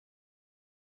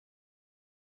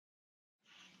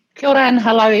Kia ora and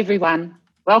hello everyone.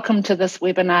 Welcome to this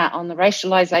webinar on the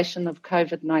racialisation of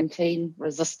COVID-19,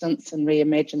 resistance and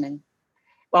reimagining.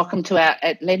 Welcome to our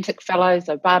Atlantic Fellows,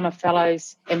 Obama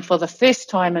Fellows, and for the first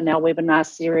time in our webinar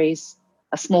series,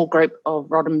 a small group of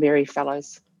Roddenberry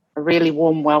Fellows. A really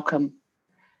warm welcome.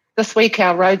 This week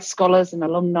our Rhodes Scholars and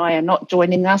alumni are not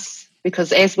joining us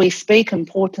because as we speak,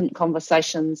 important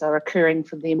conversations are occurring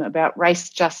for them about race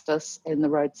justice and the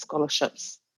Rhodes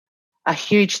Scholarships. A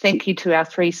huge thank you to our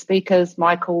three speakers,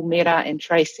 Michael, Mera and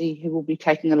Tracy, who will be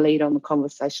taking a lead on the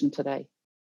conversation today.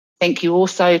 Thank you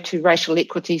also to Racial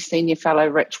Equity Senior Fellow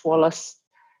Rich Wallace,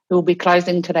 who will be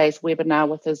closing today's webinar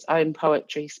with his own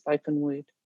poetry spoken word.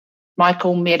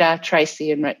 Michael, Mera,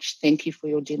 Tracy and Rich, thank you for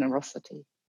your generosity.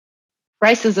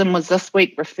 Racism was this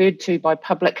week referred to by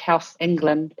Public Health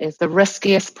England as the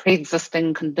riskiest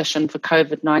pre-existing condition for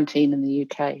COVID-19 in the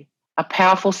UK. A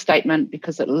powerful statement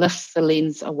because it lifts the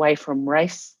lens away from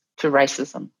race to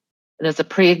racism. It is a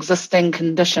pre-existing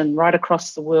condition right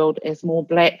across the world as more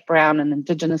Black, Brown and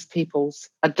Indigenous peoples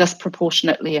are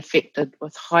disproportionately affected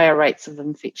with higher rates of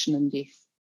infection and death.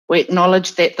 We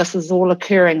acknowledge that this is all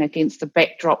occurring against a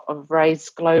backdrop of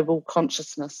raised global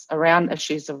consciousness around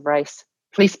issues of race,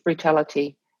 police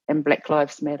brutality and Black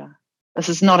Lives Matter. This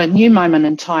is not a new moment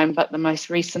in time, but the most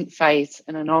recent phase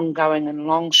in an ongoing and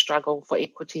long struggle for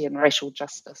equity and racial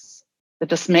justice. The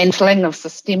dismantling of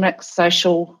systemic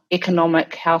social,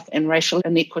 economic, health and racial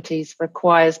inequities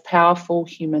requires powerful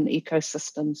human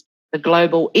ecosystems. The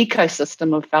global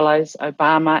ecosystem of fellows,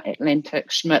 Obama,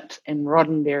 Atlantic, Schmidt and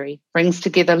Roddenberry, brings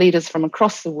together leaders from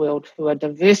across the world who are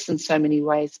diverse in so many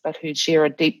ways, but who share a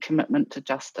deep commitment to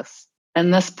justice.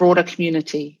 In this broader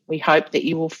community, we hope that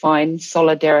you will find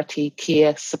solidarity,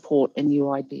 care, support and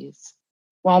new ideas.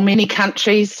 While many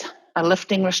countries are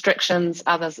lifting restrictions,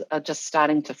 others are just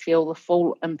starting to feel the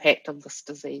full impact of this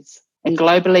disease. And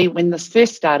globally, when this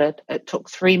first started, it took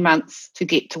 3 months to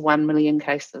get to 1 million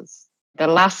cases. The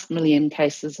last million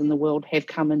cases in the world have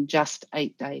come in just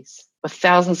 8 days, with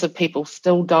thousands of people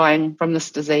still dying from this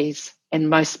disease and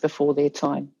most before their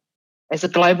time. As a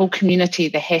global community,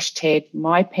 the hashtag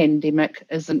 #MyPandemic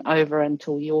isn't over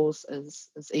until yours is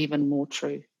even more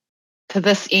true. To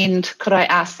this end, could I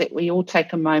ask that we all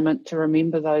take a moment to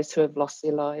remember those who have lost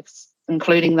their lives,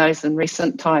 including those in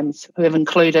recent times who have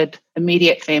included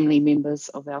immediate family members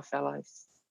of our fellows.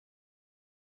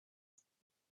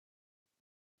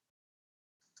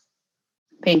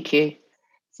 Thank you.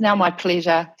 It's now my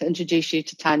pleasure to introduce you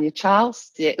to Tanya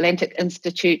Charles, the Atlantic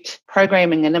Institute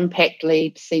Programming and Impact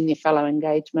Lead, Senior Fellow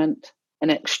Engagement, an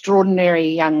extraordinary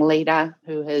young leader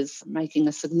who is making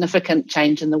a significant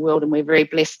change in the world, and we're very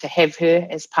blessed to have her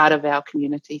as part of our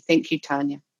community. Thank you,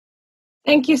 Tanya.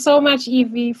 Thank you so much,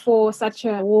 Evie, for such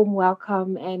a warm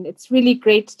welcome. And it's really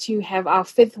great to have our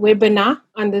 5th webinar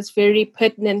on this very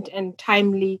pertinent and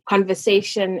timely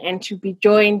conversation and to be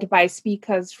joined by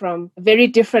speakers from very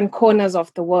different corners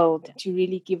of the world to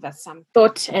really give us some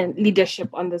thought and leadership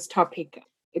on this topic.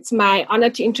 It's my honor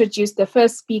to introduce the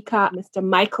first speaker, Mr.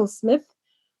 Michael Smith,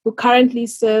 who currently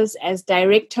serves as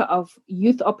Director of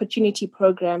Youth Opportunity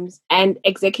Programs and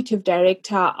Executive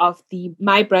Director of the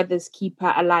My Brother's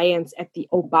Keeper Alliance at the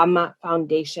Obama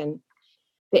Foundation.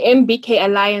 The MBK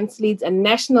Alliance leads a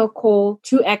national call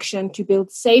to action to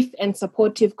build safe and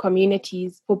supportive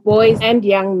communities for boys and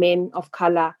young men of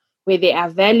color where they are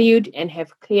valued and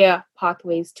have clear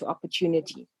pathways to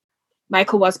opportunity.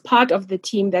 Michael was part of the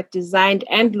team that designed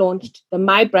and launched the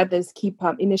My Brother's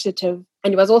Keeper initiative,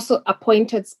 and he was also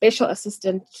appointed Special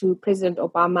Assistant to President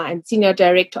Obama and Senior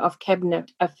Director of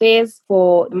Cabinet Affairs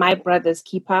for My Brother's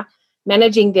Keeper,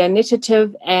 managing the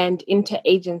initiative and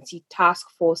interagency task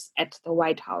force at the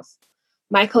White House.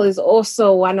 Michael is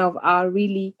also one of our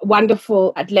really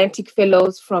wonderful Atlantic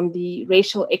Fellows from the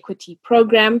Racial Equity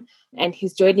Program, and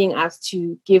he's joining us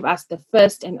to give us the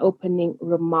first and opening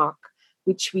remark,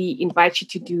 which we invite you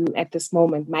to do at this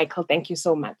moment. Michael, thank you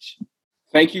so much.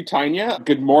 Thank you, Tanya.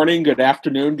 Good morning, good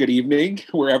afternoon, good evening,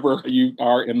 wherever you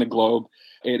are in the globe.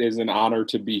 It is an honor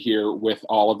to be here with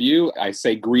all of you. I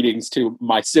say greetings to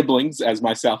my siblings, as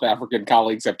my South African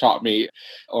colleagues have taught me,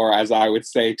 or as I would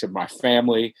say, to my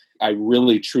family. I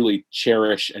really, truly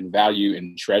cherish and value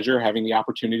and treasure having the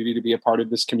opportunity to be a part of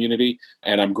this community.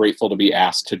 And I'm grateful to be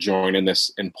asked to join in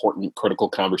this important, critical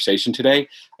conversation today.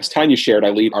 As Tanya shared, I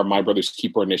lead our My Brother's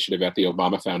Keeper initiative at the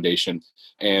Obama Foundation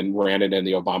and ran it in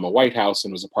the Obama White House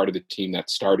and was a part of the team that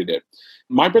started it.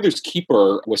 My Brother's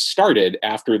Keeper was started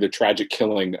after the tragic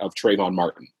killing of Trayvon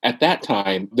Martin. At that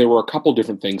time, there were a couple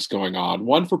different things going on.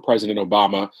 One, for President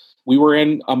Obama, We were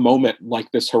in a moment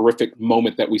like this horrific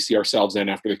moment that we see ourselves in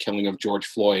after the killing of George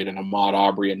Floyd and Ahmaud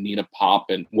Arbery and Nina Pop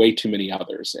and way too many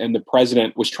others. And the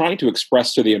president was trying to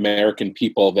express to the American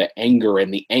people the anger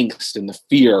and the angst and the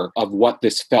fear of what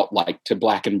this felt like to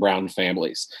Black and brown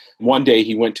families. One day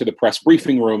he went to the press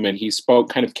briefing room and he spoke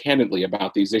kind of candidly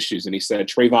about these issues. And he said,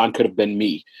 Trayvon could have been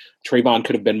me. Trayvon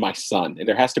could have been my son. And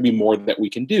there has to be more that we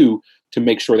can do to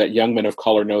make sure that young men of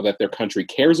color know that their country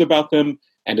cares about them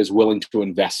and is willing to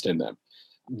invest in them.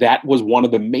 That was one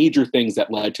of the major things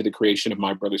that led to the creation of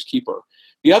My Brother's Keeper.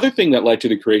 The other thing that led to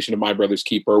the creation of My Brother's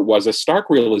Keeper was a stark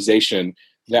realization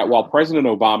that while President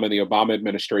Obama and the Obama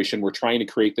administration were trying to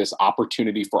create this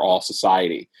opportunity for all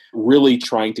society, really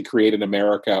trying to create an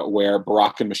America where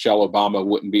Barack and Michelle Obama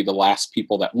wouldn't be the last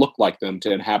people that looked like them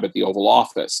to inhabit the Oval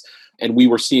Office. And we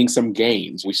were seeing some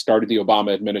gains. We started the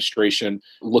Obama administration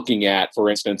looking at, for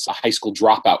instance, a high school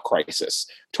dropout crisis.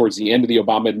 Towards the end of the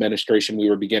Obama administration, we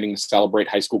were beginning to celebrate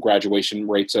high school graduation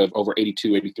rates of over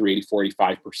 82, 83, 84,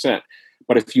 85%.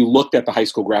 But if you looked at the high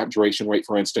school graduation rate,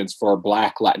 for instance, for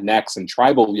Black, Latinx, and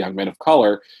tribal young men of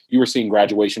color, you were seeing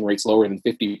graduation rates lower than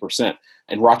 50%.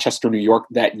 In Rochester, New York,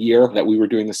 that year that we were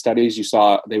doing the studies, you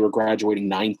saw they were graduating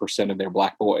 9% of their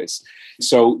Black boys.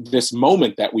 So this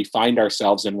moment that we find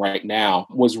ourselves in right now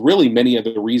was really many of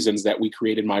the reasons that we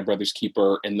created My Brother's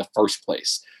Keeper in the first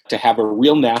place, to have a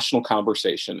real national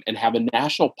conversation and have a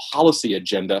national policy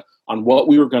agenda on what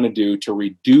we were going to do to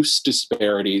reduce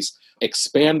disparities,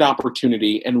 expand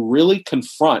opportunity, and really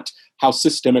confront how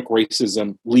systemic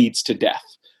racism leads to death.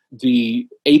 The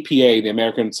APA, the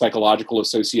American Psychological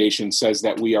Association, says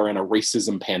that we are in a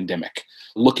racism pandemic,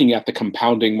 looking at the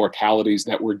compounding mortalities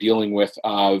that we're dealing with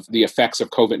of the effects of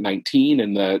COVID-19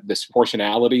 and the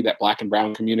disproportionality that Black and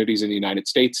brown communities in the United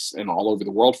States and all over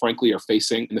the world, frankly, are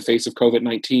facing in the face of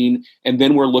COVID-19. And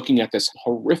then we're looking at this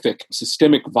horrific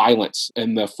systemic violence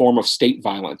in the form of state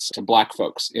violence to Black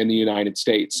folks in the United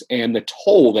States. And the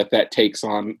toll that that takes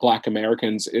on Black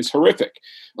Americans is horrific.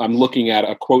 I'm looking at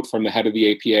a quote from the head of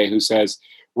the APA who says,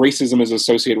 racism is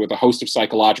associated with a host of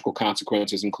psychological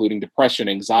consequences, including depression,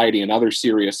 anxiety, and other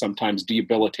serious, sometimes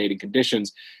debilitating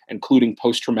conditions, including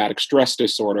post-traumatic stress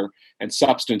disorder and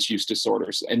substance use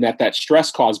disorders, and that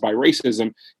stress caused by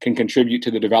racism can contribute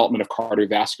to the development of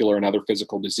cardiovascular and other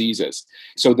physical diseases.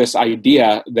 So this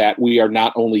idea that we are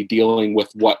not only dealing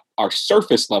with what are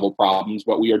surface level problems,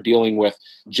 but we are dealing with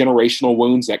generational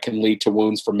wounds that can lead to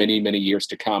wounds for many, many years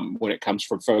to come when it comes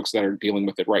from folks that are dealing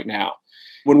with it right now.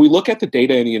 When we look at the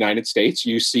data in the United States,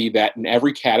 you see that in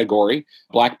every category,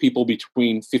 Black people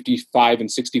between 55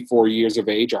 and 64 years of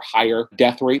age are higher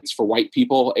death rates for white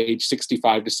people age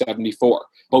 65 to 74,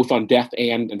 both on death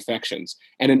and infections.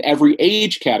 And in every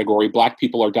age category, Black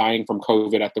people are dying from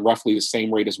COVID at roughly the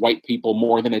same rate as white people,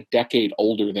 more than a decade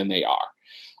older than they are.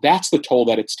 That's the toll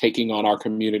that it's taking on our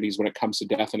communities when it comes to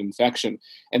death and infection.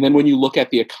 And then when you look at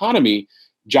the economy,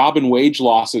 job and wage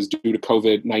losses due to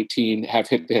COVID-19 have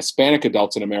hit the Hispanic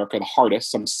adults in America the hardest.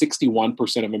 Some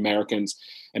 61% of Americans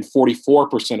and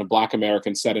 44% of Black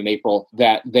Americans said in April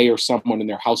that they or someone in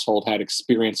their household had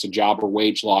experienced a job or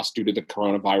wage loss due to the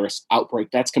coronavirus outbreak.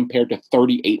 That's compared to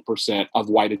 38% of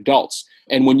white adults.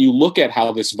 And when you look at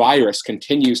how this virus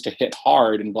continues to hit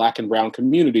hard in Black and brown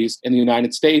communities in the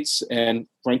United States and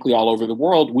frankly all over the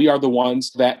world, we are the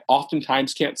ones that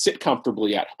oftentimes can't sit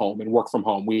comfortably at home and work from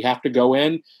home. We have to go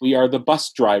in. We are the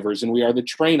bus drivers and we are the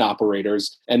train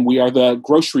operators and we are the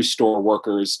grocery store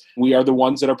workers. We are the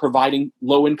ones that are providing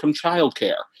low-income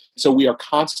childcare. So we are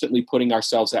constantly putting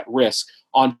ourselves at risk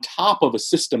on top of a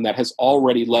system that has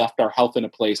already left our health in a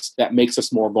place that makes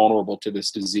us more vulnerable to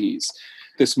this disease.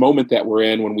 This moment that we're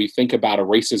in, when we think about a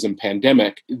racism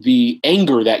pandemic, the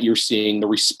anger that you're seeing, the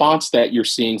response that you're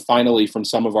seeing finally from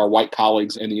some of our white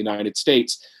colleagues in the United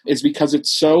States is because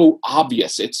it's so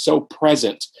obvious, it's so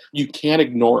present, you can't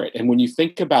ignore it. And when you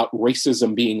think about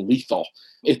racism being lethal,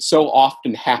 it so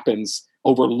often happens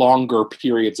over longer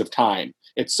periods of time.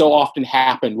 It so often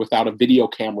happened without a video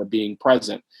camera being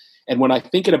present. And when I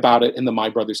think about it in the My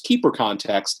Brother's Keeper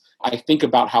context, I think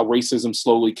about how racism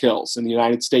slowly kills. In the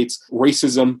United States,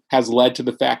 racism has led to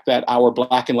the fact that our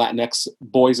Black and Latinx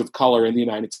boys of color in the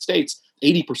United States,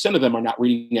 80% of them are not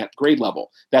reading at grade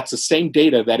level. That's the same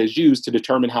data that is used to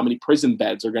determine how many prison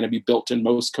beds are going to be built in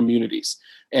most communities.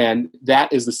 And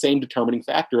that is the same determining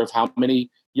factor of how many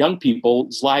young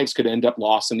people's lives could end up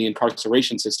lost in the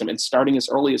incarceration system. And starting as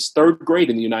early as third grade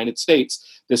in the United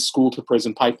States, this school to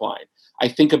prison pipeline. I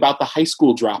think about the high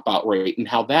school dropout rate and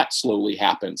how that slowly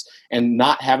happens. And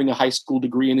not having a high school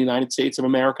degree in the United States of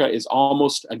America is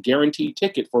almost a guaranteed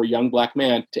ticket for a young Black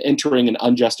man to entering an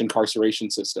unjust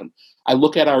incarceration system. I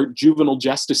look at our juvenile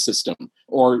justice system,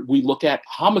 or we look at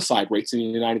homicide rates in the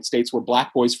United States, where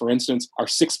Black boys, for instance, are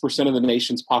 6% of the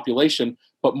nation's population,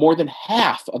 but more than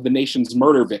half of the nation's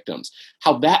murder victims.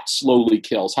 How that slowly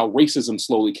kills, how racism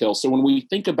slowly kills. So when we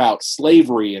think about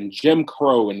slavery and Jim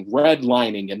Crow and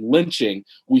redlining and lynching,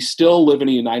 we still live in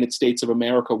the United States of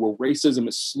America where racism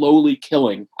is slowly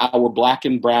killing our Black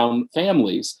and brown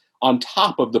families, on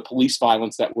top of the police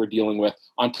violence that we're dealing with,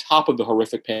 on top of the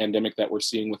horrific pandemic that we're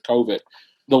seeing with COVID.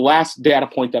 The last data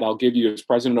point that I'll give you is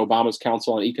President Obama's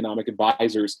Council on Economic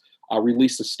Advisors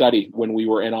released a study when we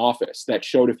were in office that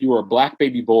showed if you were a Black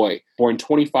baby boy born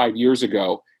 25 years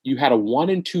ago, you had a 1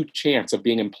 in 2 chance of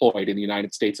being employed in the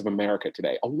United States of America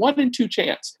today. A 1 in 2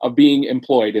 chance of being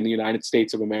employed in the United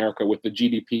States of America with the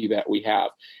GDP that we have.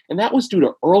 And that was due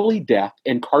to early death,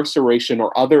 incarceration,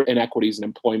 or other inequities in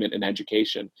employment and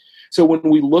education. So when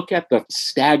we look at the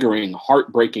staggering,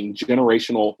 heartbreaking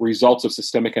generational results of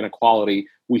systemic inequality,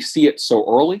 we see it so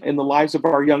early in the lives of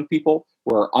our young people,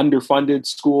 where underfunded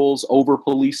schools,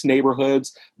 over-policed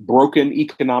neighborhoods, broken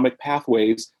economic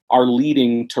pathways are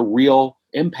leading to real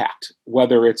impact,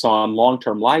 whether it's on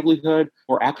long-term livelihood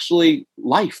or actually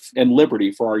life and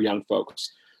liberty for our young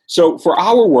folks. So for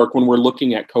our work, when we're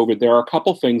looking at COVID, there are a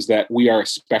couple things that we are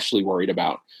especially worried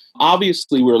about.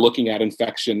 Obviously, we're looking at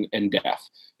infection and death.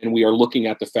 And we are looking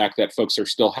at the fact that folks are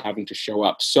still having to show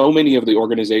up. So many of the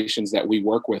organizations that we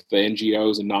work with, the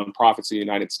NGOs and nonprofits in the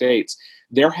United States,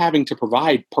 they're having to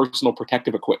provide personal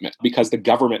protective equipment because the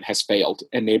government has failed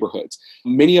in neighborhoods.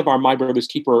 Many of our My Brother's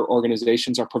Keeper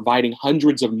organizations are providing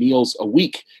hundreds of meals a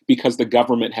week because the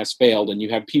government has failed. And you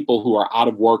have people who are out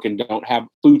of work and don't have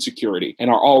food security and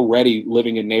are already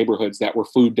living in neighborhoods that were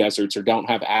food deserts or don't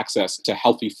have access to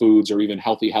healthy foods or even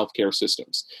healthy healthcare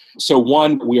systems. So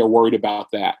one, we are worried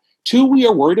about that. Two, we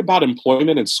are worried about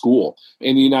employment and school.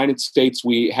 In the United States,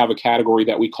 we have a category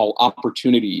that we call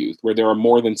opportunity youth, where there are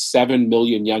more than 7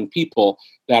 million young people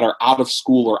that are out of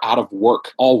school or out of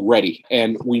work already.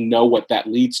 And we know what that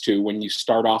leads to when you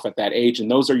start off at that age. And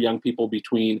those are young people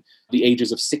between the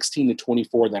ages of 16 to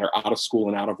 24 that are out of school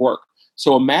and out of work.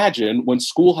 So imagine when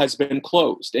school has been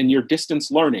closed and you're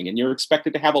distance learning and you're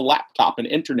expected to have a laptop and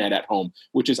internet at home,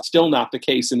 which is still not the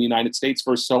case in the United States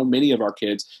for so many of our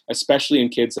kids, especially in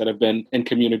kids that have been in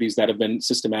communities that have been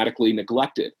systematically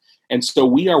neglected. And so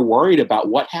we are worried about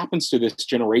what happens to this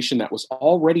generation that was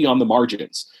already on the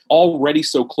margins, already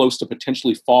so close to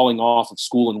potentially falling off of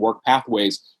school and work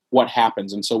pathways. What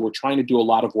happens? And so we're trying to do a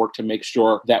lot of work to make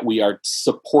sure that we are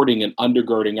supporting and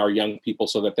undergirding our young people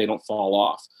so that they don't fall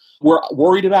off. We're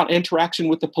worried about interaction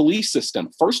with the police system.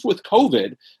 First with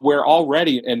COVID, where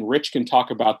already, and Rich can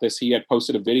talk about this, he had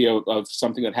posted a video of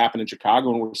something that happened in Chicago,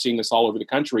 and we're seeing this all over the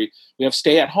country. We have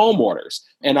stay-at-home orders,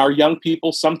 and our young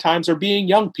people sometimes are being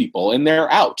young people, and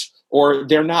they're out, or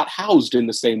they're not housed in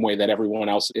the same way that everyone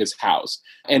else is housed.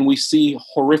 And we see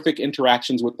horrific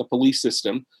interactions with the police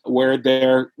system where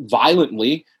they're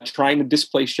violently trying to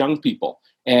displace young people.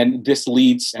 And this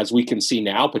leads, as we can see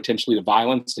now, potentially to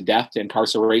violence, to death, to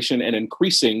incarceration, and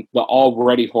increasing the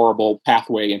already horrible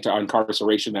pathway into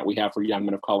incarceration that we have for young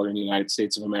men of color in the United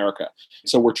States of America.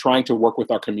 So we're trying to work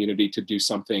with our community to do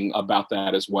something about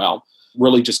that as well,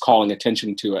 really just calling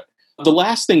attention to it. The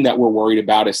last thing that we're worried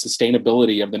about is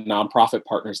sustainability of the nonprofit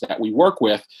partners that we work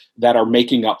with that are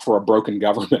making up for a broken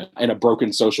government and a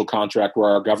broken social contract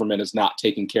where our government is not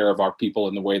taking care of our people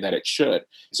in the way that it should.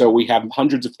 So we have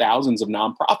hundreds of thousands of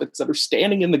nonprofits that are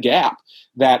standing in the gap,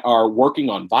 that are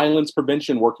working on violence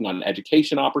prevention, working on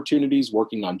education opportunities,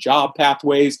 working on job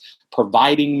pathways,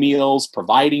 providing meals,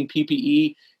 providing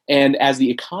PPE. And as the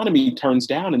economy turns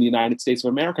down in the United States of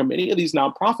America, many of these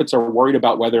nonprofits are worried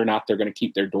about whether or not they're going to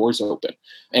keep their doors open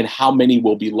and how many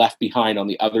will be left behind on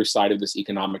the other side of this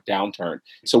economic downturn.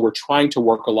 So we're trying to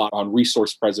work a lot on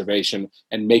resource preservation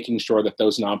and making sure that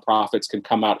those nonprofits can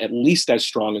come out at least as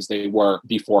strong as they were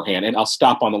beforehand. And I'll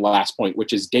stop on the last point,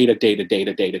 which is data.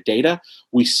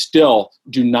 We still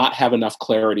do not have enough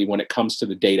clarity when it comes to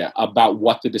the data about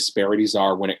what the disparities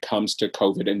are when it comes to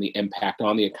COVID and the impact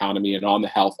on the economy and on the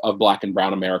health of Black and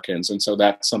brown Americans. And so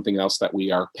that's something else that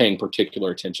we are paying particular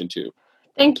attention to.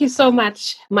 Thank you so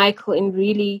much, Michael, in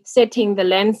really setting the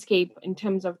landscape in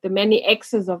terms of the many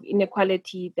axes of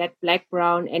inequality that Black,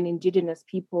 brown, and Indigenous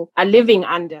people are living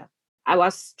under. I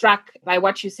was struck by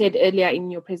what you said earlier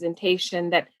in your presentation,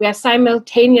 that we are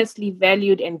simultaneously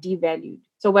valued and devalued.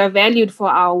 So we're valued for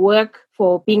our work,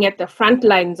 for being at the front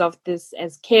lines of this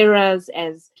as carers,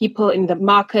 as people in the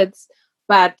markets,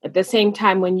 But at the same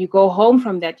time, when you go home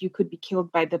from that, you could be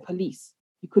killed by the police.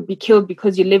 You could be killed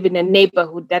because you live in a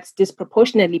neighborhood that's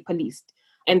disproportionately policed.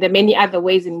 And there are many other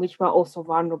ways in which we're also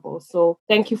vulnerable. So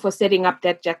thank you for setting up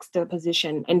that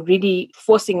juxtaposition and really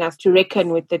forcing us to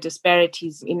reckon with the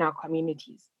disparities in our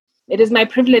communities. It is my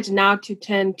privilege now to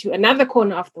turn to another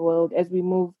corner of the world as we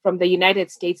move from the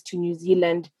United States to New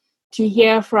Zealand to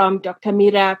hear from Dr.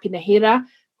 Mira Pinahira,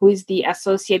 who is the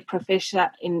Associate Professor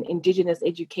in Indigenous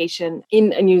Education in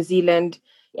New Zealand.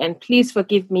 And please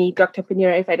forgive me, Dr.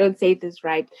 Pinahira, if I don't say this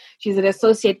right. She's an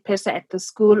Associate Professor at the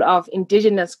School of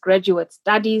Indigenous Graduate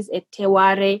Studies at Te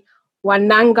Ware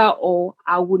Wananga o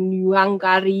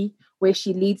Awunuangari, where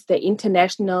she leads the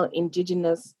International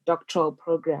Indigenous Doctoral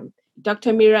Program.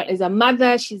 Dr. Mira is a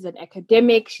mother, she's an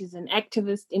academic, she's an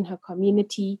activist in her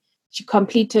community. She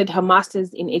completed her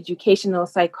master's in educational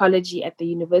psychology at the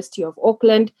University of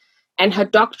Auckland, and her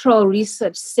doctoral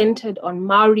research centered on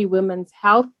Maori women's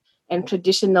health and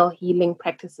traditional healing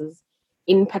practices,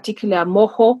 in particular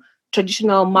moho,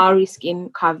 traditional Maori skin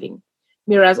carving.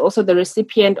 Mira is also the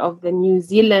recipient of the New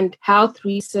Zealand Health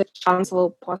Research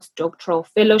Council Postdoctoral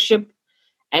Fellowship,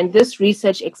 and this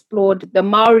research explored the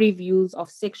Maori views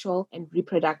of sexual and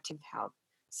reproductive health.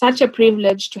 Such a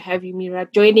privilege to have you, Mira,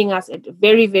 joining us at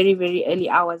very, very, very early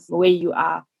hours where you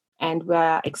are, and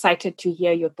we're excited to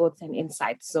hear your thoughts and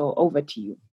insights. So over to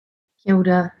you. Kia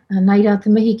ora. Nei rā te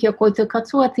mihi kia koutou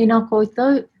katoa, tēnā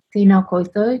koutou,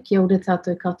 kia ora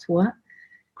tātou katoa.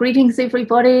 Greetings,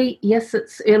 everybody. Yes,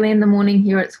 it's early in the morning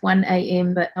here. It's 1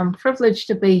 a.m., but I'm privileged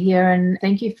to be here, and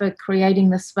thank you for creating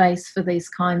the space for these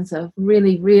kinds of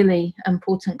really, really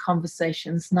important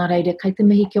conversations. Nā reira, kei te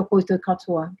mihi kia koutou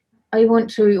katoa. I want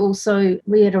to also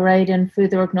reiterate and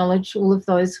further acknowledge all of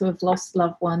those who have lost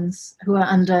loved ones, who are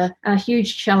under a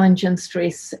huge challenge and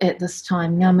stress at this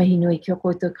time. Ngā mihi nui kia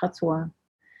koutou katoa.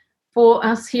 For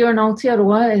us here in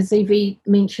Aotearoa, as Evie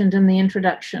mentioned in the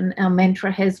introduction, our mantra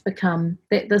has become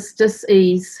that this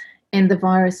dis-ease and the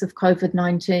virus of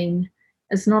COVID-19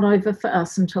 is not over for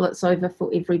us until it's over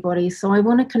for everybody. So I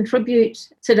want to contribute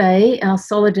today our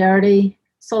solidarity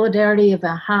of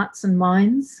our hearts and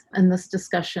minds in this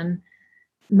discussion.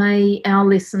 May our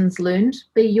lessons learned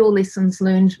be your lessons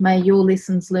learned. May your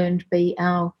lessons learned be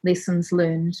our lessons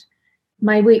learned.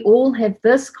 May we all have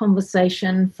this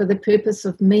conversation for the purpose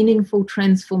of meaningful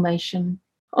transformation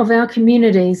of our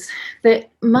communities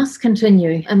that must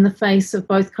continue in the face of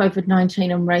both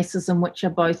COVID-19 and racism, which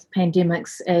are both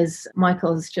pandemics, as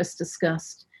Michael has just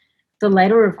discussed. The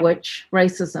latter of which,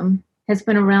 racism, has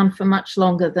been around for much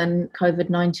longer than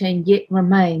COVID-19, yet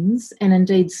remains and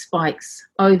indeed spikes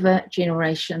over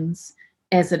generations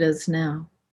as it is now.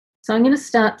 So I'm going to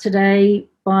start today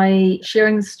by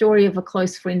sharing the story of a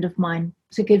close friend of mine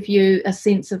to give you a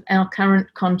sense of our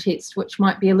current context, which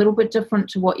might be a little bit different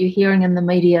to what you're hearing in the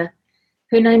media.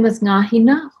 Her name is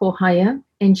Ngāhina Hohaia,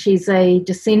 and she's a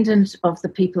descendant of the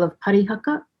people of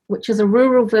Parihaka, which is a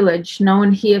rural village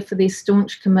known here for their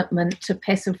staunch commitment to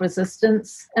passive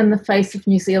resistance in the face of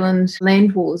New Zealand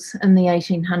land wars in the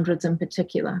 1800s in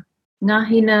particular.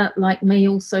 Ngāhina, like me,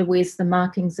 also wears the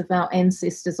markings of our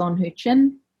ancestors on her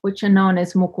chin, which are known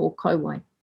as moko kauai.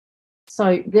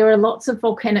 So there are lots of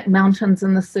volcanic mountains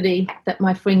in the city that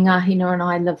my friend Ngāhina and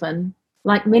I live in.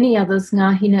 Like many others,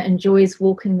 Ngāhina enjoys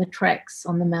walking the tracks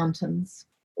on the mountains.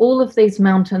 All of these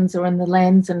mountains are in the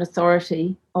lands and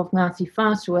authority of Ngāti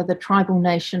Whātua, the tribal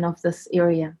nation of this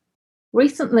area.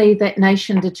 Recently, that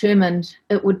nation determined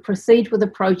it would proceed with a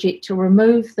project to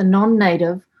remove the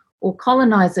non-native or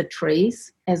coloniser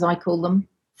trees, as I call them,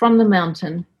 from the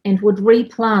mountain, and would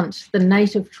replant the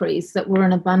native trees that were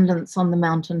in abundance on the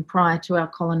mountain prior to our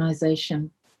colonisation.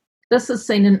 This has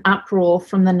seen an uproar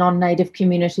from the non-native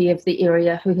community of the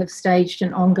area, who have staged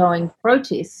an ongoing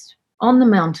protest on the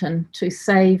mountain to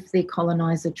save their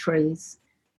coloniser trees.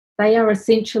 They are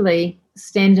essentially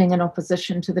standing in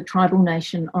opposition to the tribal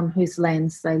nation on whose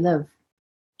lands they live.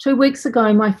 2 weeks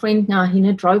ago, my friend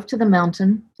Ngāhina drove to the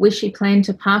mountain, where she planned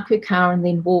to park her car and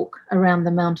then walk around the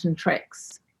mountain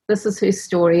tracks. This is her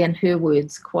story in her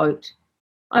words, quote,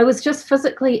 "I was just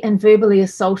physically and verbally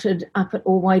assaulted up at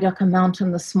Ōwairaka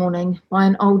Mountain this morning by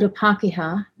an older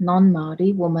Pākehā,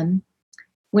 non-Māori woman,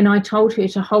 when I told her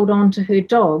to hold on to her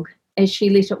dog as she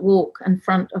let it walk in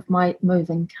front of my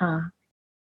moving car.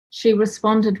 She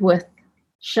responded with,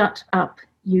 'Shut up,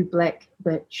 you black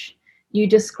bitch. You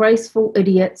disgraceful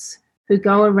idiots who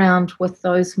go around with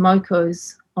those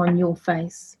mokos on your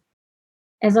face.'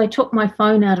 As I took my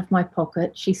phone out of my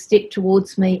pocket, she stepped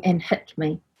towards me and hit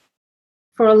me.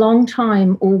 For a long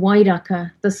time,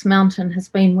 Ōwairaka, this mountain, has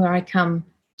been where I come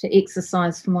to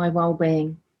exercise for my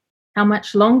well-being. How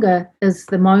much longer is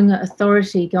the Maunga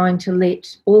Authority going to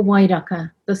let o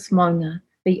Wairaka, this Maunga,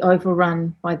 be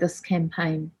overrun by this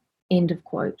campaign? End of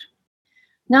quote.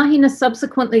 Ngāhina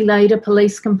subsequently laid a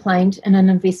police complaint and an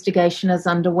investigation is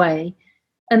underway.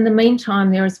 In the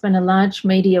meantime, there has been a large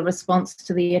media response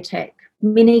to the attack,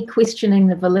 many questioning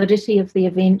the validity of the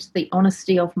event, the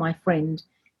honesty of my friend.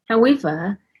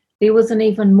 However, there was an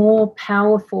even more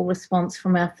powerful response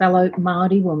from our fellow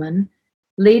Māori women,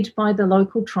 led by the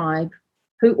local tribe,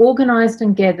 who organised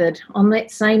and gathered on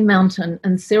that same mountain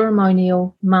in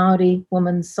ceremonial Māori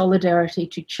women's solidarity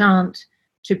to chant,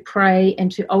 to pray,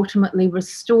 and to ultimately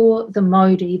restore the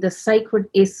Mauri, the sacred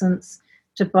essence,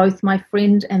 to both my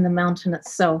friend and the mountain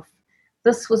itself.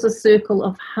 This was a circle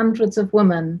of hundreds of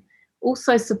women,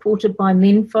 also supported by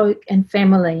menfolk and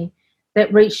family,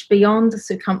 that reached beyond the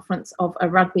circumference of a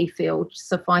rugby field.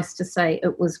 Suffice to say,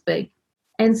 it was big.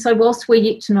 And so whilst we're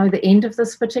yet to know the end of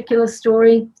this particular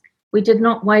story, we did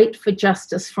not wait for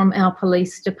justice from our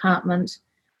police department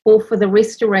or for the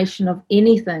restoration of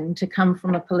anything to come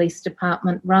from a police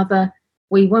department. Rather,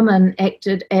 we women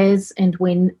acted as and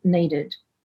when needed.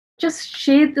 Just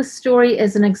shared this story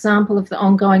as an example of the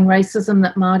ongoing racism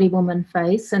that Māori women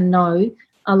face and know,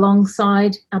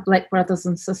 alongside our Black brothers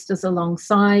and sisters,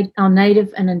 alongside our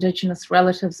Native and Indigenous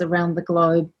relatives around the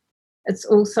globe. It's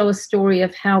also a story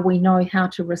of how we know how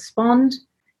to respond,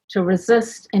 to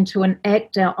resist, and to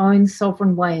enact our own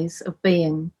sovereign ways of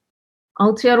being.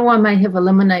 Aotearoa may have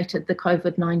eliminated the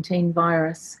COVID-19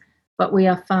 virus, but we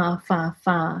are far, far,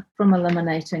 far from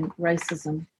eliminating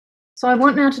racism. So I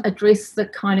want now to address the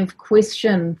kind of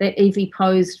question that Evie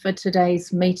posed for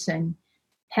today's meeting.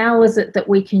 How is it that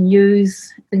we can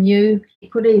use the new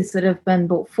equities that have been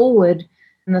brought forward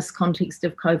in this context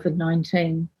of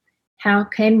COVID-19? How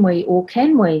can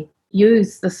we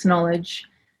use this knowledge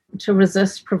to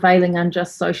resist prevailing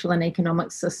unjust social and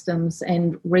economic systems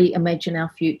and reimagine our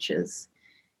futures?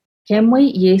 Can we?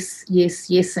 Yes, yes,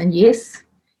 yes, and yes.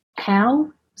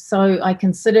 How? So I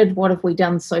considered, what have we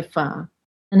done so far?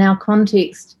 In our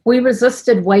context, we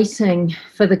resisted waiting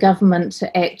for the government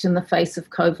to act in the face of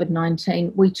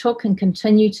COVID-19. We took and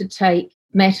continue to take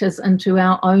matters into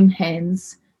our own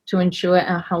hands to ensure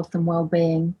our health and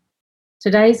well-being.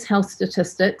 Today's health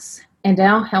statistics and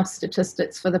our health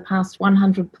statistics for the past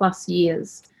 100 plus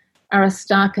years are a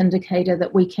stark indicator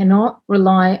that we cannot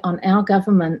rely on our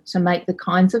government to make the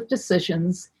kinds of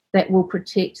decisions that will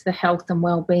protect the health and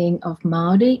well-being of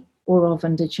Māori or of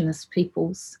Indigenous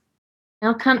peoples.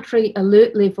 Our country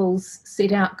alert levels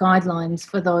set out guidelines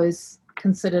for those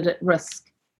considered at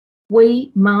risk.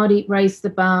 We, Māori, raised the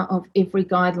bar of every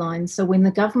guideline. So when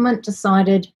the government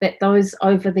decided that those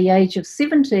over the age of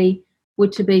 70 were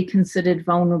to be considered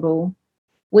vulnerable,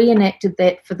 we enacted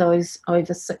that for those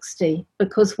over 60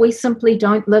 because we simply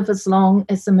don't live as long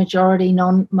as the majority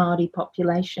non-Māori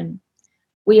population.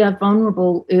 We are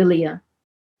vulnerable earlier.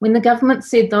 When the government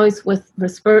said those with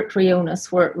respiratory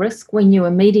illness were at risk, we knew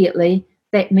immediately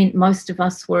that meant most of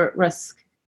us were at risk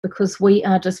because we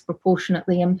are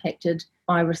disproportionately impacted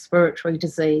by respiratory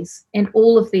disease and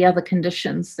all of the other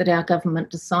conditions that our government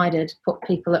decided put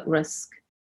people at risk.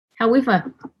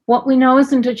 However, what we know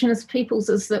as Indigenous peoples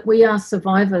is that we are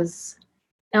survivors.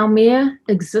 Our mere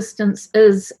existence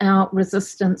is our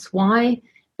resistance. Why?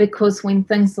 Because when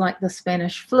things like the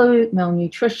Spanish flu,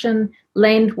 malnutrition,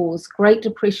 land wars, Great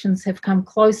Depressions have come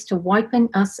close to wiping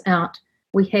us out,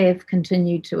 we have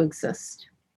continued to exist.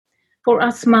 For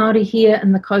us Māori here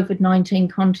in the COVID-19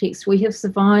 context, we have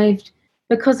survived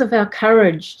because of our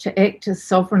courage to act as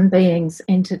sovereign beings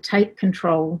and to take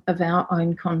control of our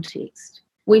own context.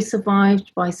 We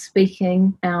survived by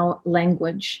speaking our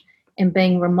language and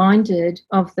being reminded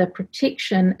of the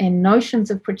protection and notions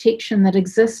of protection that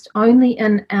exist only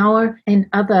in our and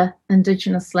other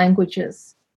Indigenous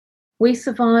languages. We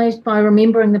survived by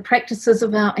remembering the practices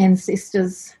of our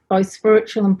ancestors, both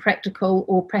spiritual and practical,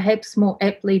 or perhaps more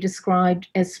aptly described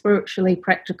as spiritually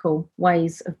practical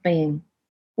ways of being.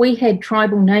 We had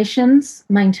tribal nations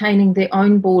maintaining their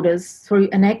own borders through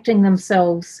enacting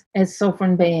themselves as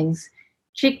sovereign beings,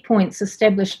 checkpoints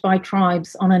established by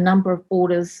tribes on a number of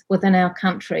borders within our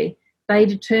country. They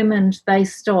determined, they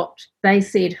stopped, they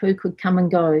said who could come and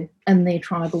go in their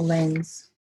tribal lands.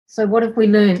 So what have we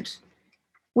learnt?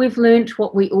 We've learnt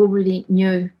what we already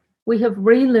knew. We have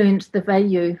relearned the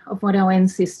value of what our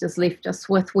ancestors left us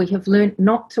with. We have learnt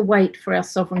not to wait for our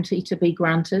sovereignty to be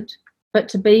granted, but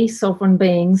to be sovereign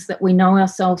beings that we know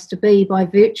ourselves to be by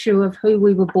virtue of who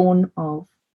we were born of.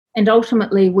 And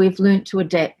ultimately, we've learnt to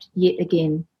adapt yet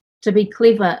again, to be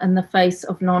clever in the face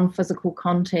of non-physical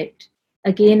contact.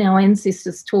 Again, our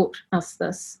ancestors taught us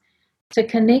this. To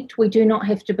connect, we do not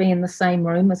have to be in the same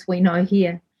room, as we know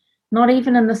here. Not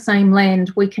even in the same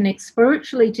land. We connect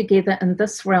spiritually together in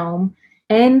this realm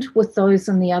and with those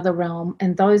in the other realm,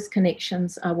 and those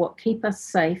connections are what keep us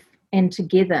safe and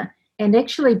together, and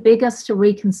actually beg us to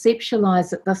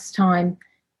reconceptualize at this time.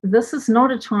 This is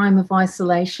not a time of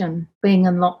isolation, being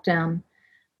in lockdown,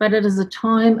 but it is a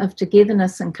time of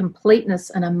togetherness and completeness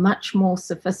in a much more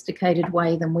sophisticated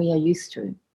way than we are used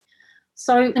to.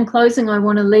 So in closing, I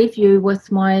want to leave you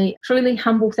with my truly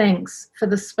humble thanks for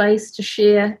the space to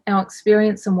share our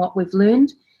experience and what we've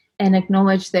learned, and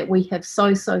acknowledge that we have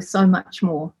so much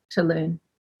more to learn.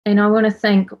 And I want to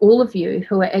thank all of you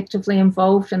who are actively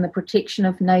involved in the protection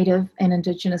of Native and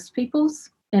Indigenous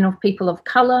peoples and of people of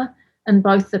colour in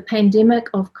both the pandemic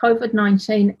of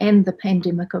COVID-19 and the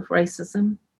pandemic of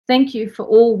racism. Thank you for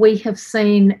all we have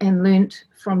seen and learnt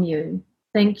from you.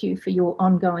 Thank you for your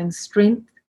ongoing strength,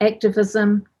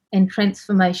 activism and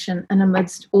transformation in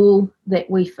amidst all that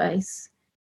we face.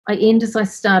 I end as I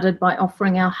started by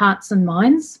offering our hearts and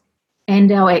minds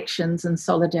and our actions in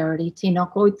solidarity.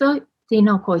 Tēnā koutou,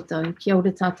 tēnā koutou, kia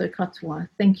ora tātou katoa.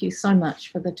 Thank you so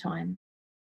much for the time.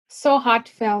 So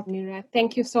heartfelt, Mira.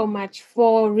 Thank you so much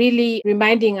for really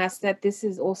reminding us that this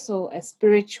is also a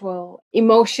spiritual,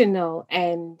 emotional,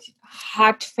 and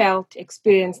heartfelt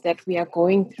experience that we are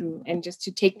going through, and just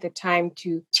to take the time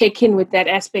to check in with that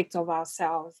aspect of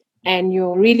ourselves. And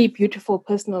your really beautiful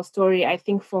personal story, I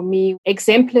think for me,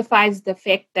 exemplifies the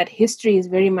fact that history is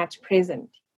very much present.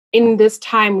 In this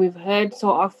time, we've heard so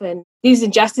often these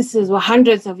injustices were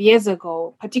hundreds of years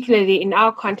ago, particularly in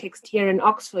our context here in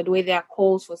Oxford, where there are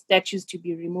calls for statues to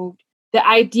be removed. The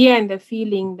idea and the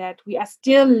feeling that we are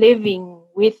still living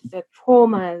with the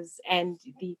traumas and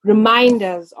the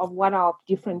reminders of what our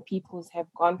different peoples have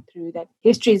gone through, that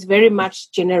history is very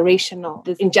much generational.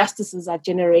 The injustices are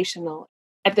generational.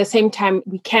 At the same time,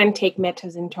 we can take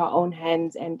matters into our own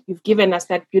hands, and you've given us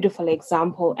that beautiful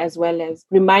example, as well as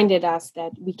reminded us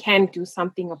that we can do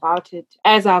something about it.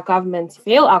 As our governments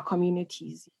fail our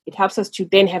communities, it helps us to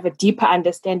then have a deeper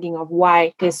understanding of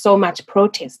why there's so much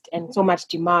protest and so much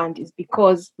demand, is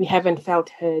because we haven't felt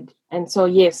heard. And so,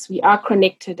 yes, we are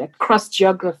connected across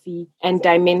geography and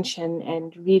dimension,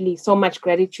 and really so much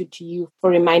gratitude to you for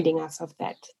reminding us of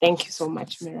that. Thank you so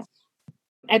much, Mira.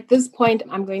 At this point,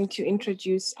 I'm going to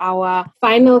introduce our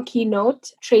final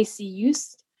keynote, Tracy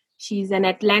Joost. She's an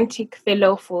Atlantic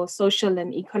Fellow for Social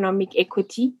and Economic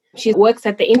Equity. She works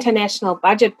at the International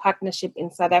Budget Partnership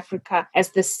in South Africa as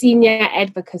the Senior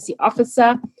Advocacy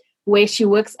Officer, where she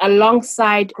works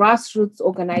alongside grassroots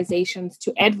organizations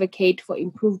to advocate for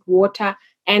improved water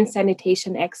and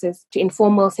sanitation access to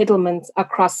informal settlements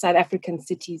across South African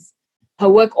cities. Her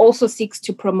work also seeks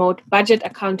to promote budget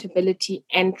accountability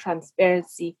and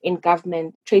transparency in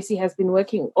government. Tracy has been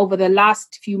working over the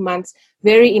last few months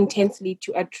very intensely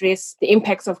to address the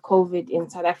impacts of COVID in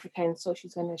South Africa. And so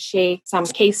she's going to share some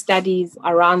case studies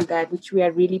around that, which we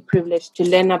are really privileged to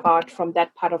learn about from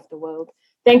that part of the world.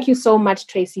 Thank you so much,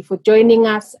 Tracy, for joining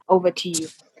us. Over to you.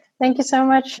 Thank you so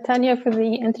much, Tanya, for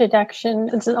the introduction.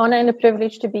 It's an honor and a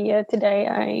privilege to be here today.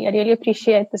 I really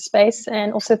appreciate the space,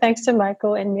 and also thanks to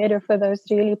Michael and Mira for those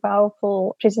really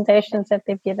powerful presentations that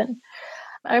they've given.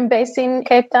 I'm based in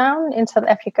Cape Town in South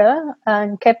Africa,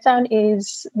 and Cape Town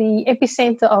is the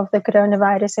epicenter of the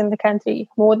coronavirus in the country.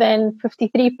 More than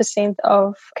 53%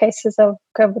 of cases of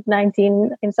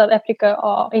COVID-19 in South Africa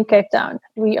are in Cape Town.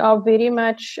 We are very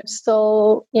much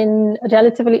still in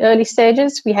relatively early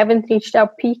stages. We haven't reached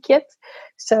our peak yet.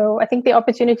 So I think the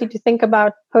opportunity to think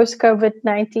about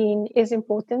post-COVID-19 is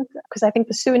important, because I think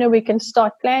the sooner we can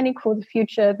start planning for the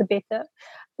future, the better.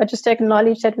 But just to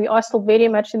acknowledge that we are still very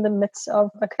much in the midst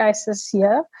of a crisis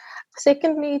here.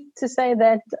 Secondly, to say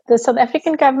that the South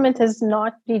African government has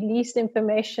not released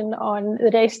information on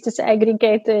race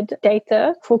disaggregated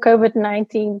data for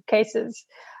COVID-19 cases.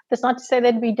 That's not to say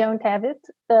that we don't have it.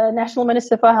 The National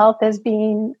Minister for Health has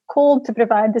been called to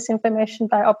provide this information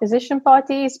by opposition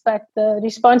parties, but the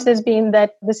response has been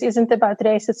that this isn't about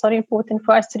race. It's not important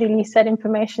for us to release that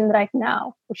information right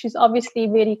now, which is obviously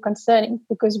very concerning,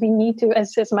 because we need to,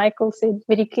 as Michael said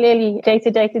very clearly,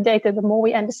 data. The more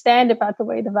we understand about the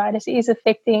way the virus is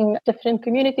affecting different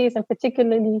communities and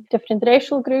particularly different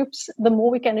racial groups, the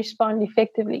more we can respond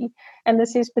effectively. And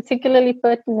this is particularly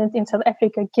pertinent in South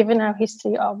Africa, given our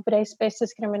history of race-based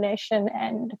discrimination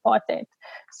and apartheid.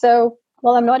 So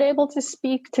Well, I'm not able to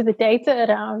speak to the data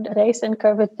around race and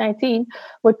COVID-19.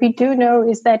 What we do know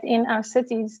is that in our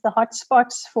cities, the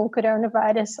hotspots for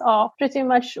coronavirus are pretty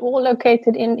much all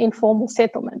located in informal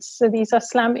settlements. So these are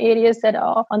slum areas that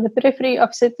are on the periphery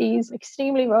of cities,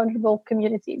 extremely vulnerable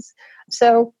communities.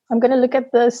 So I'm going to look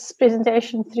at this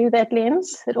presentation through that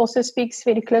lens. It also speaks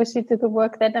very closely to the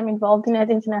work that I'm involved in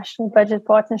at International Budget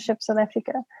Partnership South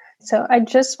Africa. So I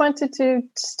just wanted to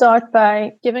start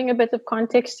by giving a bit of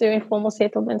context to informal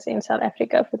settlements in South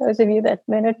Africa. For those of you that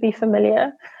may not be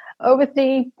familiar, over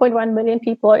 3.1 million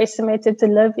people are estimated to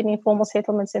live in informal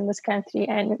settlements in this country,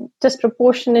 and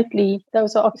disproportionately,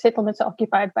 those settlements are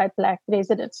occupied by Black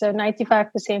residents. So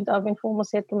 95% of informal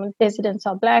settlement residents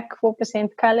are Black, 4%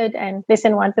 colored, and less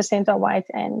than 1% are white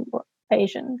and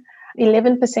Asian.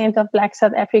 11% of Black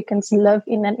South Africans live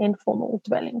in an informal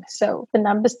dwelling. So the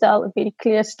numbers tell a very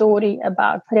clear story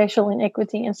about racial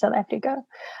inequity in South Africa.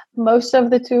 Most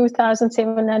of the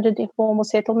 2,700 informal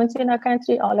settlements in our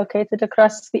country are located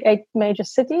across the 8 major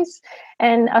cities,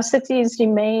 and our cities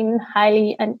remain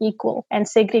highly unequal and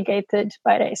segregated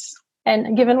by race.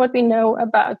 And given what we know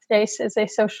about race as a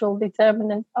social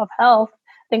determinant of health,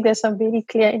 I think there's some very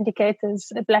clear indicators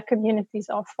that Black communities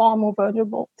are far more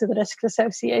vulnerable to the risks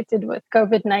associated with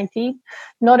COVID-19,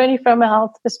 not only from a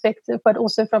health perspective, but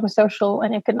also from a social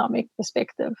and economic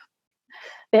perspective.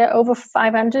 There are over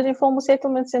 500 informal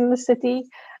settlements in the city.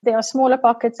 There are smaller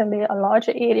pockets and there are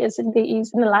larger areas, and there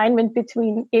is an alignment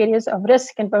between areas of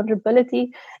risk and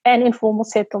vulnerability and informal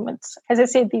settlements. As I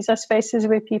said, these are spaces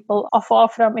where people are far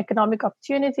from economic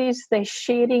opportunities. They're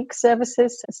sharing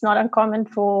services. It's not uncommon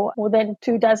for more than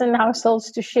 24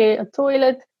 households to share a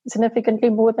toilet.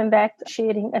 Significantly more than that,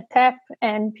 sharing a tap,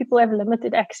 and people have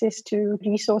limited access to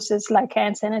resources like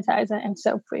hand sanitizer and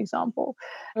soap, for example.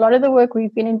 A lot of the work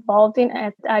we've been involved in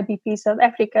at IBP South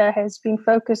Africa has been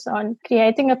focused on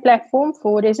creating a platform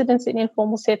for residents in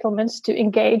informal settlements to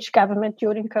engage government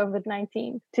during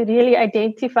COVID-19, to really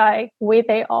identify where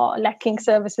they are lacking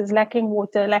services, lacking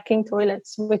water, lacking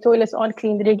toilets, where toilets aren't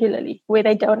cleaned regularly, where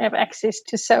they don't have access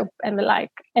to soap and the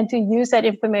like, and to use that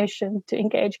information to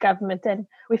engage government. And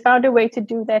we found a way to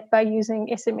do that by using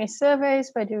SMS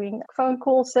surveys, by doing phone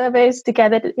call surveys to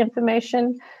gather the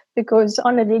information, because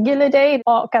on a regular day,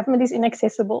 our government is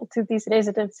inaccessible to these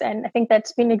residents. And I think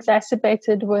that's been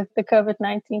exacerbated with the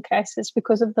COVID-19 crisis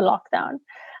because of the lockdown.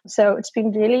 So it's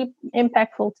been really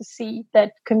impactful to see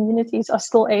that communities are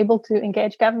still able to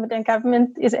engage government, and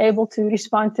government is able to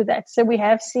respond to that. So we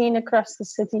have seen across the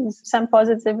cities some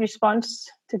positive response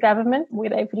to government, where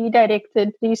they've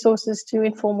redirected resources to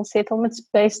informal settlements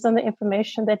based on the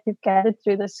information that we've gathered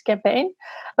through this campaign.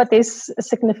 But there's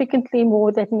significantly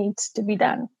more that needs to be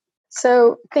done.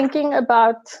 So thinking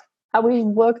about how we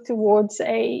work towards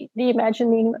a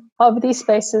reimagining of these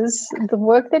spaces, the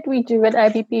work that we do at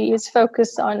IBP is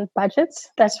focused on budgets.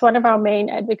 That's one of our main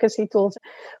advocacy tools.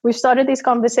 We've started these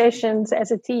conversations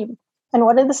as a team. And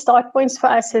one of the start points for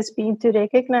us has been to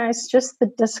recognize just the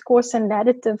discourse and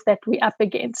narrative that we're up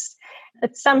against.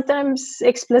 It's sometimes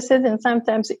explicit and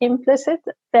sometimes implicit,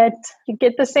 that you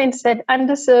get the sense that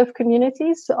underserved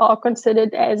communities are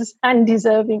considered as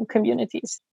undeserving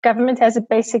communities. Government has a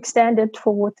basic standard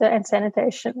for water and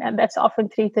sanitation, and that's often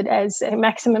treated as a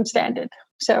maximum standard.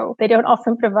 So they don't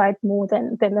often provide more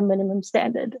than the minimum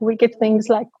standard. We get things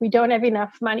like, we don't have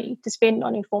enough money to spend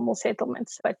on informal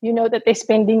settlements, but you know that they're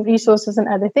spending resources and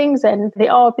other things, and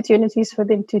there are opportunities for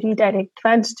them to redirect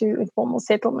funds to informal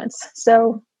settlements.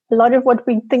 So a lot of what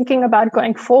we're thinking about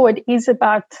going forward is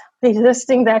about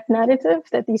resisting that narrative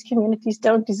that these communities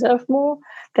don't deserve more,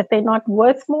 that they're not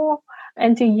worth more,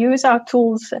 and to use our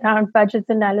tools around budget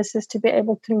analysis to be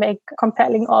able to make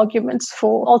compelling arguments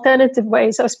for alternative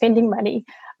ways of spending money.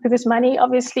 Because money,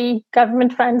 obviously,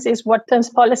 government funds is what turns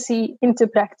policy into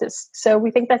practice. So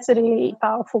we think that's a really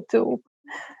powerful tool.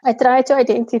 I try to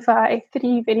identify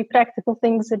 3 very practical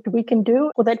things that we can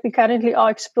do, or that we currently are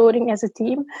exploring as a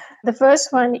team. The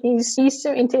first one is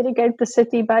to interrogate the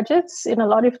city budgets in a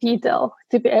lot of detail,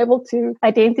 to be able to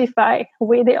identify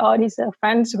where there are reserve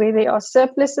funds, where there are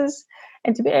surpluses,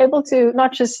 and to be able to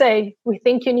not just say, we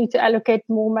think you need to allocate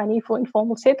more money for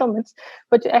informal settlements,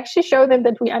 but to actually show them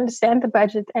that we understand the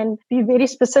budget and be very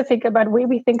specific about where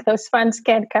we think those funds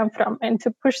can come from, and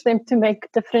to push them to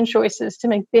make different choices, to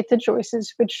make better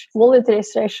choices, which will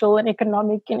address racial and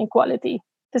economic inequality.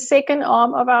 The second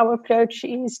arm of our approach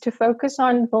is to focus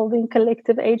on building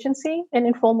collective agency in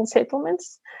informal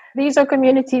settlements. These are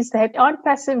communities that aren't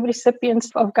passive recipients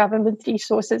of government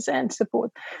resources and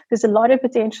support. There's a lot of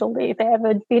potential there. They have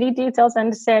a very detailed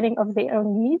understanding of their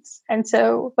own needs. And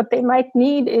so what they might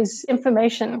need is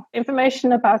information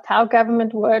about how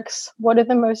government works, what are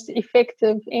the most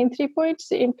effective entry points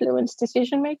to influence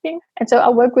decision making. And so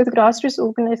our work with grassroots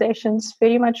organizations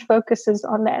very much focuses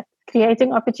on that,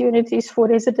 creating opportunities for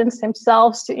residents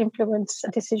themselves to influence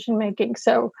decision making.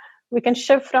 So we can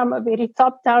shift from a very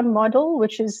top-down model,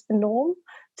 which is the norm,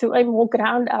 to a more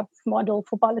ground-up model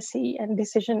for policy and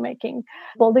decision-making.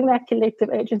 Building that collective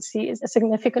agency is a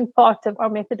significant part of our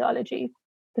methodology.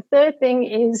 The third thing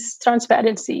is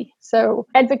transparency. So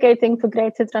advocating for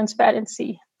greater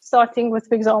transparency, starting with,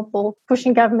 for example,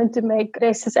 pushing government to make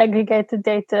racist aggregated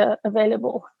data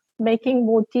available, making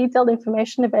more detailed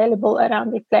information available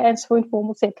around their plans for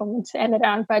informal settlements and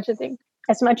around budgeting.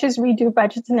 As much as we do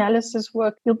budget analysis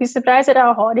work, you'll be surprised at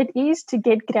how hard it is to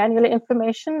get granular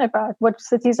information about what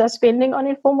cities are spending on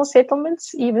informal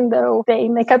settlements, even though they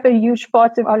make up a huge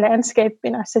part of our landscape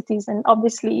in our cities and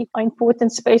obviously are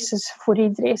important spaces for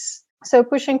redress. So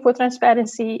pushing for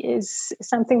transparency is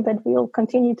something that we'll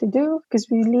continue to do, because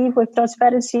we believe with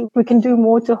transparency, we can do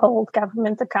more to hold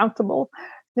government accountable.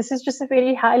 This is just a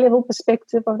very high-level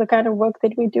perspective of the kind of work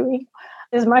that we're doing.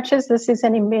 As much as this is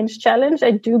an immense challenge,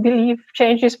 I do believe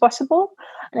change is possible,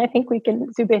 and I think we can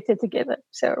do better together.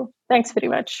 So thanks very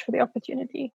much for the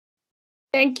opportunity.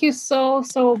 Thank you so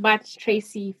much,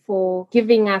 Tracy, for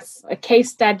giving us a case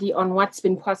study on what's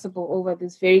been possible over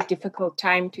this very difficult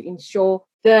time to ensure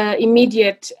the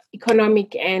immediate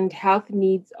economic and health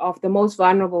needs of the most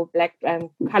vulnerable Black and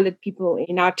colored people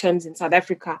in our terms in South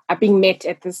Africa are being met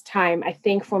at this time. I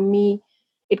think for me,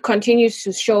 it continues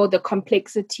to show the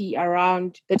complexity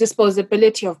around the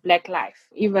disposability of Black life,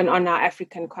 even on our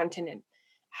African continent.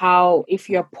 How if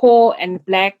you're poor and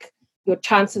Black, your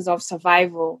chances of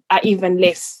survival are even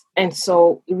less. And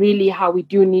so really how we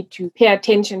do need to pay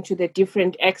attention to the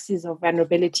different axes of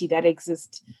vulnerability that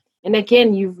exist. And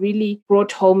again, you've really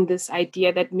brought home this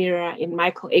idea that Mira and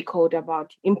Michael echoed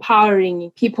about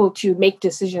empowering people to make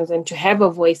decisions and to have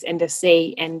a voice and a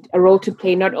say and a role to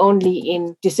play, not only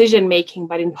in decision making,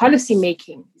 but in policy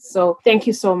making. So thank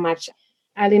you so much.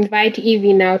 I'll invite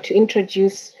Evie now to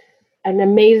introduce an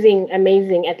amazing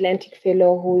Atlantic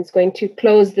Fellow who is going to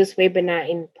close this webinar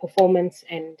in performance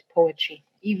and poetry.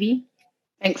 Evie?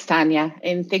 Thanks, Tanya.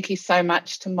 And thank you so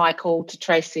much to Michael, to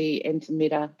Tracy, and to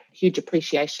Mira. Huge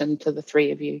appreciation to the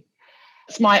three of you.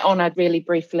 It's my honour, really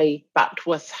briefly, but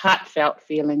with heartfelt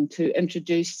feeling, to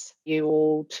introduce you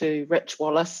all to Rich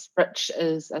Wallace. Rich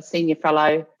is a senior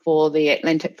fellow for the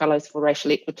Atlantic Fellows for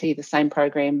Racial Equity, the same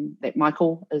program that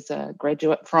Michael is a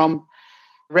graduate from.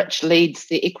 Rich leads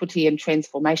the Equity and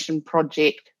Transformation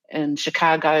Project in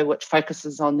Chicago, which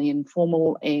focuses on the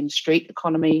informal and street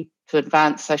economy to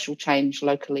advance social change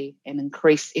locally and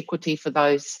increase equity for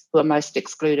those who are most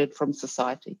excluded from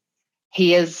society.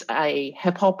 He is a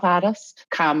hip-hop artist,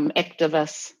 come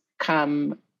activist,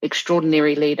 come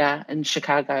extraordinary leader in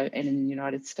Chicago and in the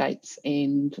United States,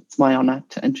 and it's my honour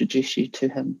to introduce you to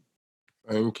him.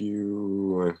 Thank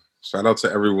you. Shout out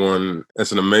to everyone.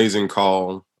 It's an amazing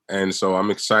call. And so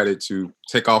I'm excited to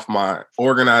take off my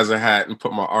organizer hat and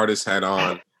put my artist hat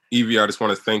on. Evie, I just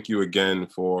want to thank you again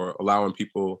for allowing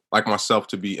people like myself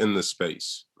to be in this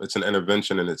space. It's an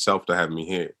intervention in itself to have me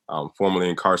here. I'm a formerly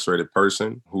incarcerated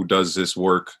person who does this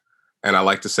work. And I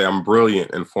like to say I'm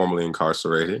brilliant and formerly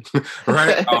incarcerated,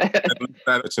 right?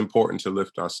 It's important to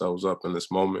lift ourselves up in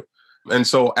this moment. And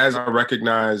so as I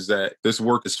recognize that this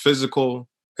work is physical,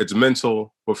 it's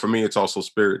mental, but for me, it's also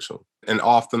spiritual. And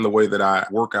often the way that I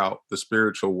work out the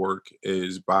spiritual work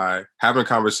is by having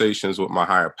conversations with my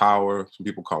higher power. Some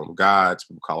people call them God, some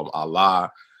people call them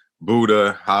Allah,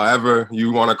 Buddha, however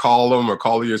you want to call them or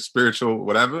call your spiritual,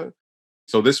 whatever.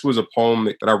 So this was a poem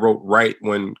that I wrote right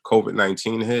when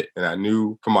COVID-19 hit. And I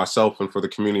knew for myself and for the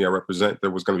community I represent, there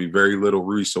was going to be very little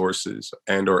resources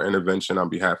and or intervention on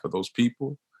behalf of those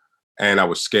people. And I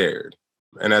was scared.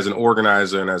 And as an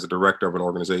organizer and as a director of an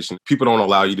organization, people don't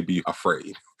allow you to be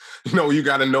afraid. You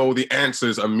got to know the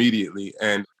answers immediately.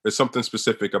 And there's something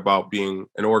specific about being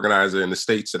an organizer in the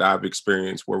states that I've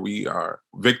experienced where we are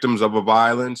victims of a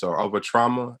violence or of a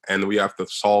trauma, and we have to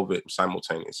solve it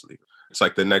simultaneously. It's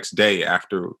like the next day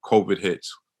after COVID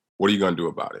hits, what are you going to do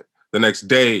about it? The next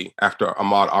day after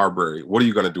Ahmaud Arbery, what are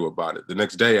you going to do about it? The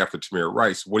next day after Tamir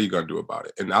Rice, what are you going to do about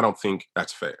it? And I don't think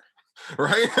that's fair.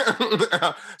 Right?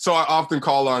 So I often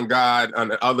call on God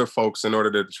and other folks in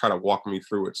order to try to walk me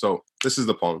through it. So this is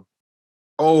the poem.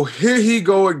 Oh, here he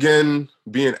go again,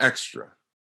 being extra.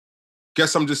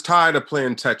 Guess I'm just tired of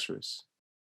playing Tetris.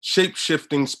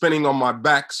 Shape-shifting, spinning on my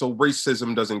back so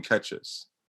racism doesn't catch us.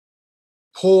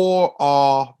 Pour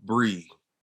or breathe.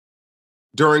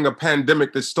 During a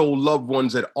pandemic that stole loved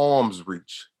ones at arm's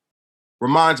reach.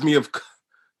 Reminds me of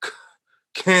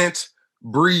can't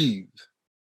breathe.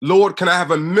 Lord, can I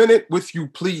have a minute with you,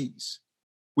 please?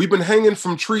 We've been hanging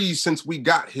from trees since we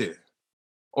got here.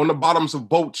 On the bottoms of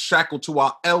boats shackled to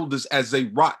our elders as they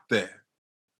rot there.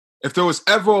 If there was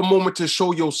ever a moment to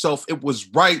show yourself, it was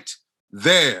right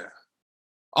there.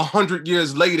 100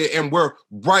 years later, and we're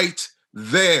right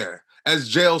there as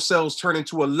jail cells turn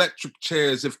into electric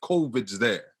chairs if COVID's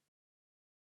there.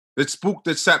 The spook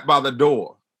that sat by the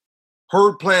door.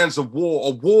 Heard plans of war,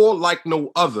 a war like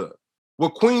no other, where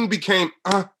queen became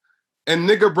and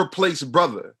nigger replaced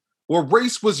brother, where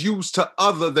race was used to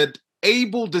other that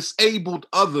able disabled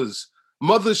others.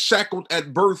 Mothers shackled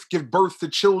at birth give birth to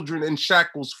children in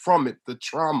shackles from it, the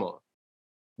trauma.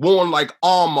 Worn like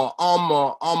armor,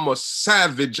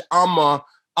 savage, I'm a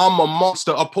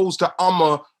monster, opposed to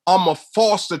I'm a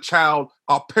foster child.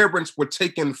 Our parents were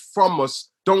taken from us.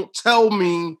 Don't tell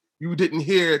me you didn't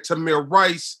hear Tamir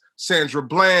Rice, Sandra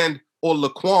Bland, or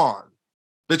Laquan,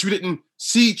 that you didn't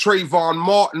see Trayvon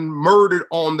Martin murdered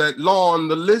on that lawn.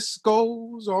 The list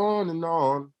goes on and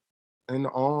on and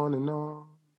on and on.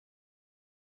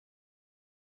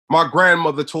 My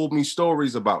grandmother told me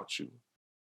stories about you.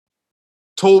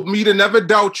 Told me to never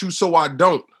doubt you, so I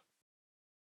don't.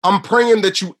 I'm praying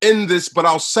that you end this, but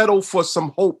I'll settle for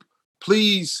some hope.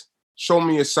 Please show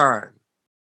me a sign.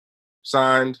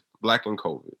 Signed, Black and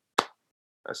COVID.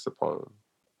 That's the poem.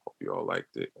 Hope you all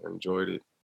liked it, enjoyed it.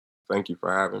 Thank you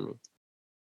for having me.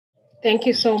 Thank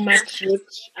you so much,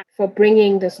 Rich, for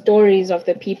bringing the stories of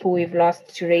the people we've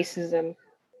lost to racism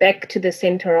back to the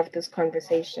center of this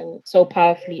conversation so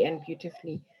powerfully and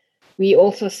beautifully. We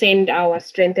also send our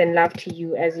strength and love to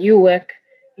you as you work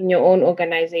in your own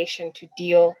organization to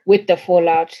deal with the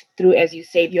fallout through, as you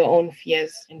said, your own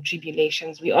fears and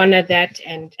tribulations. We honor that,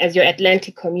 and as your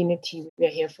Atlantic community,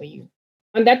 we're here for you.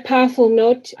 On that powerful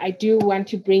note, I do want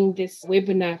to bring this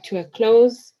webinar to a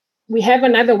close. We have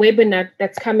another webinar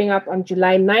that's coming up on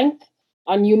July 9th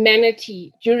on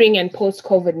humanity during and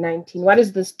post-COVID-19. What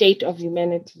is the state of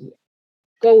humanity?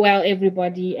 Go well,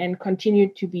 everybody, and continue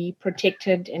to be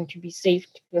protected and to be safe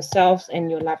yourselves and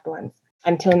your loved ones.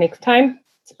 Until next time,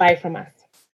 it's bye from us.